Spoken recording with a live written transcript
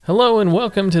Hello and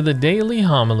welcome to the Daily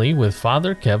Homily with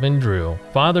Father Kevin Drew.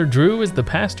 Father Drew is the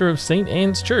pastor of St.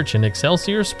 Anne's Church in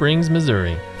Excelsior Springs,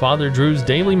 Missouri. Father Drew's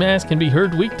daily mass can be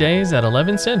heard weekdays at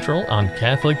 11 Central on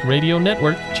Catholic Radio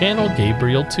Network, channel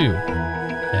Gabriel 2.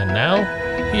 And now,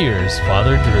 here's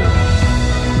Father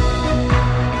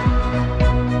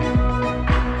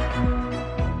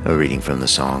Drew. A reading from the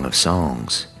Song of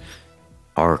Songs.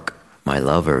 Hark! My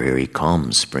lover, here he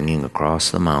comes, springing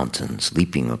across the mountains,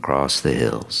 leaping across the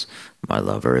hills. My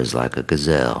lover is like a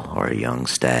gazelle or a young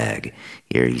stag.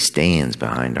 Here he stands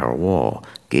behind our wall,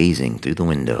 gazing through the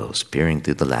windows, peering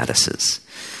through the lattices.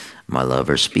 My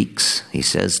lover speaks. He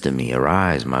says to me,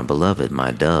 "Arise, my beloved, my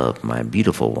dove, my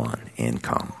beautiful one, and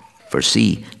come. For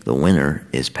see, the winter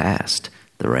is past.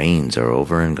 The rains are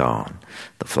over and gone.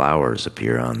 The flowers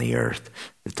appear on the earth.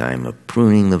 The time of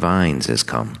pruning the vines has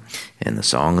come, and the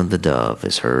song of the dove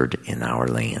is heard in our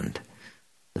land.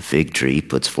 The fig tree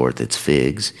puts forth its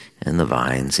figs, and the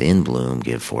vines in bloom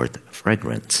give forth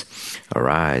fragrance.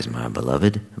 Arise, my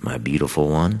beloved, my beautiful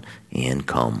one, and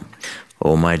come.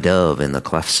 O my dove, in the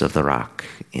clefts of the rock,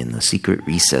 in the secret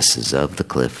recesses of the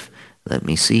cliff, let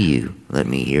me see you, let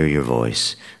me hear your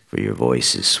voice, for your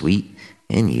voice is sweet,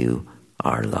 and you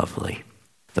are lovely."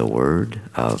 The word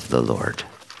of the Lord.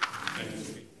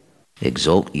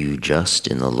 Exult you just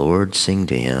in the Lord, sing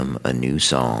to him a new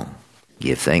song.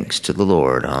 Give thanks to the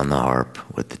Lord on the harp,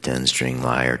 with the 10-string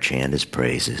lyre chant his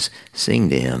praises. Sing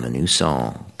to him a new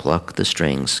song, pluck the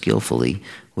strings skillfully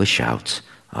with shouts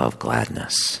of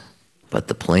gladness. But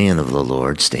the plan of the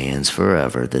Lord stands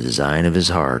forever, the design of his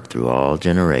heart through all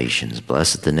generations.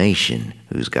 Blessed the nation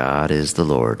whose God is the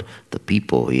Lord, the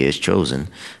people he has chosen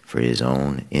for his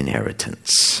own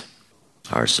inheritance.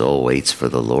 Our soul waits for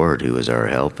the Lord, who is our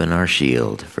help and our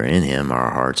shield, for in him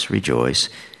our hearts rejoice.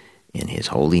 In his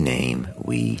holy name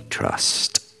we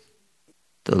trust.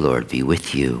 The Lord be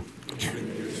with you.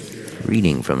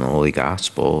 Reading from the Holy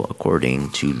Gospel according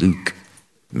to Luke.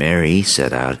 Mary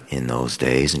set out in those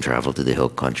days and traveled to the hill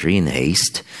country in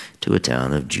haste to a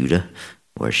town of Judah,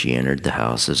 where she entered the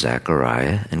house of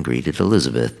Zechariah and greeted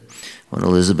Elizabeth. When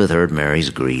Elizabeth heard Mary's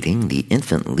greeting, the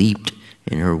infant leaped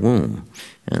in her womb,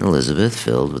 and Elizabeth,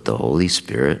 filled with the Holy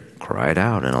Spirit, cried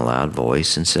out in a loud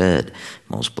voice and said,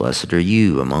 "Most blessed are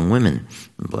you among women,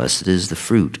 and blessed is the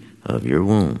fruit of your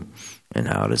womb. And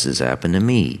how does this happen to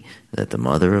me, that the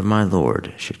mother of my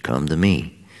Lord should come to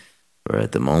me? For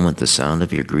at the moment the sound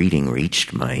of your greeting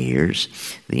reached my ears,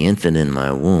 the infant in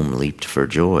my womb leaped for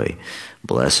joy.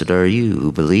 Blessed are you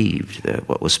who believed that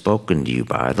what was spoken to you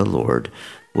by the Lord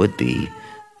would be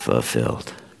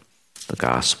fulfilled." The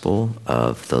Gospel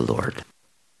of the Lord.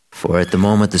 For at the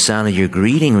moment the sound of your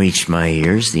greeting reached my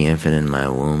ears, the infant in my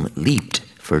womb leaped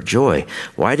for joy.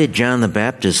 Why did John the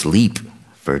Baptist leap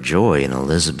for joy in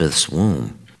Elizabeth's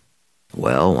womb?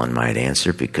 Well, one might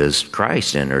answer, because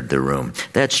Christ entered the room.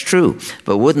 That's true,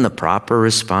 but wouldn't the proper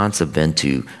response have been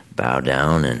to bow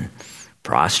down and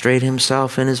prostrate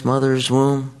himself in his mother's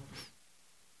womb?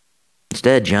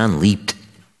 Instead, John leaped.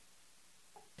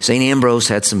 St. Ambrose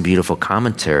had some beautiful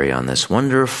commentary on this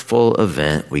wonderful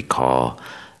event we call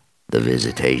the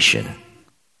Visitation.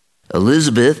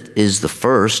 Elizabeth is the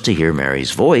first to hear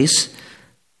Mary's voice,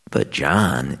 but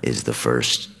John is the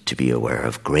first to be aware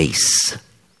of grace.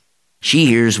 She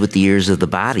hears with the ears of the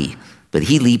body, but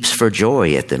he leaps for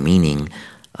joy at the meaning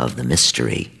of the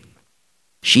mystery.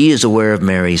 She is aware of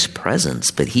Mary's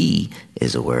presence, but he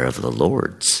is aware of the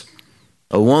Lord's.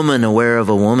 A woman aware of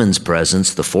a woman's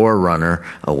presence, the forerunner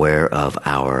aware of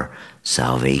our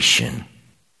salvation.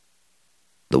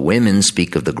 The women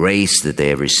speak of the grace that they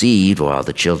have received, while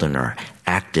the children are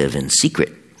active in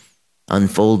secret,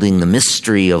 unfolding the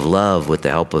mystery of love with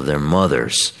the help of their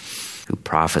mothers, who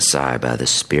prophesy by the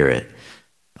Spirit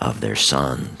of their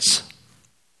sons.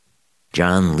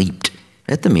 John leaped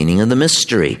at the meaning of the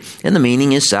mystery, and the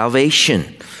meaning is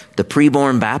salvation. The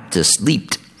preborn Baptist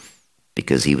leaped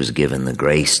because he was given the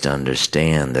grace to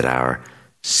understand that our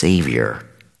Savior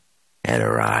had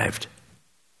arrived.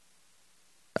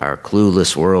 Our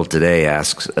clueless world today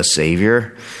asks a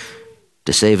Savior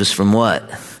to save us from what?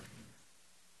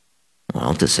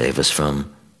 Well, to save us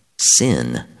from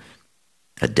sin.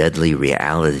 A deadly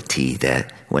reality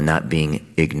that, when not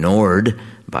being ignored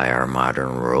by our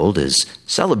modern world, is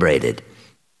celebrated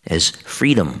as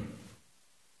freedom.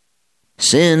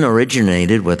 Sin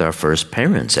originated with our first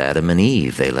parents, Adam and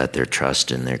Eve. They let their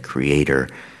trust in their Creator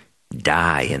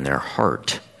die in their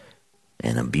heart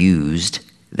and abused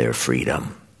their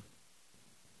freedom.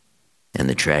 And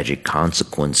the tragic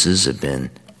consequences have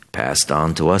been passed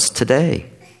on to us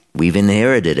today. We've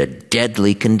inherited a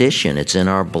deadly condition. It's in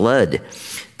our blood.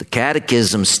 The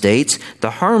Catechism states the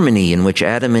harmony in which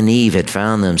Adam and Eve had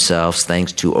found themselves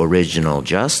thanks to original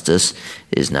justice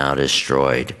is now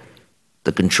destroyed.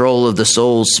 The control of the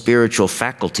soul's spiritual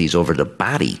faculties over the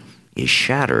body is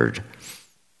shattered.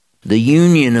 The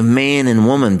union of man and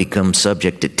woman becomes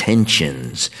subject to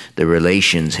tensions, the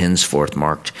relations henceforth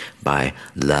marked by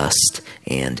lust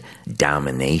and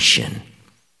domination.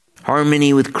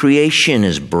 Harmony with creation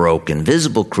is broken.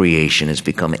 Visible creation has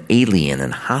become alien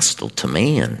and hostile to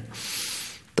man.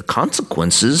 The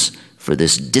consequences for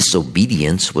this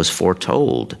disobedience was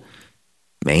foretold.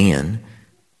 Man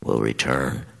will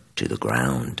return to the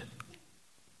ground.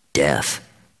 Death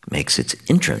makes its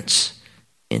entrance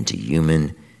into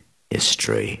human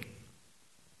history.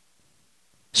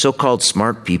 So-called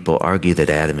smart people argue that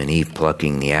Adam and Eve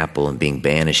plucking the apple and being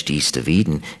banished east of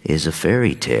Eden is a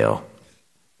fairy tale.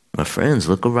 My friends,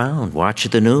 look around, watch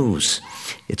the news.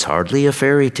 It's hardly a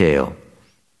fairy tale.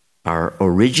 Our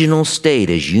original state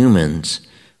as humans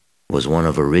was one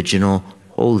of original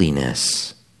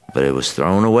holiness, but it was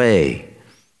thrown away,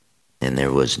 and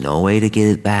there was no way to get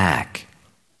it back.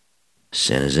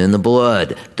 Sin is in the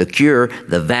blood. The cure,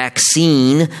 the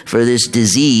vaccine for this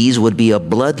disease would be a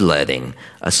bloodletting,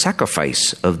 a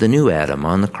sacrifice of the new Adam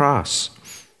on the cross.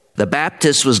 The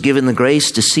Baptist was given the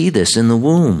grace to see this in the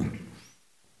womb.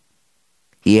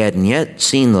 He hadn't yet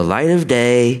seen the light of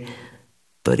day,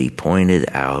 but he pointed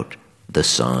out the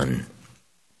sun.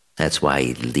 That's why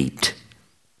he leaped.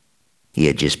 He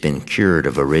had just been cured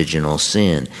of original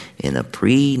sin in a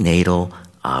prenatal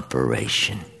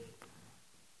operation.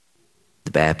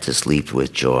 The Baptist leaped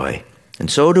with joy,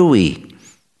 and so do we,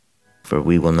 for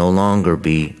we will no longer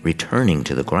be returning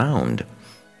to the ground.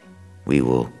 We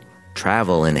will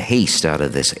travel in haste out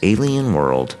of this alien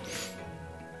world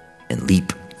and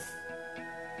leap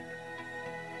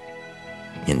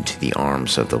into the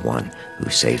arms of the one who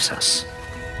saves us.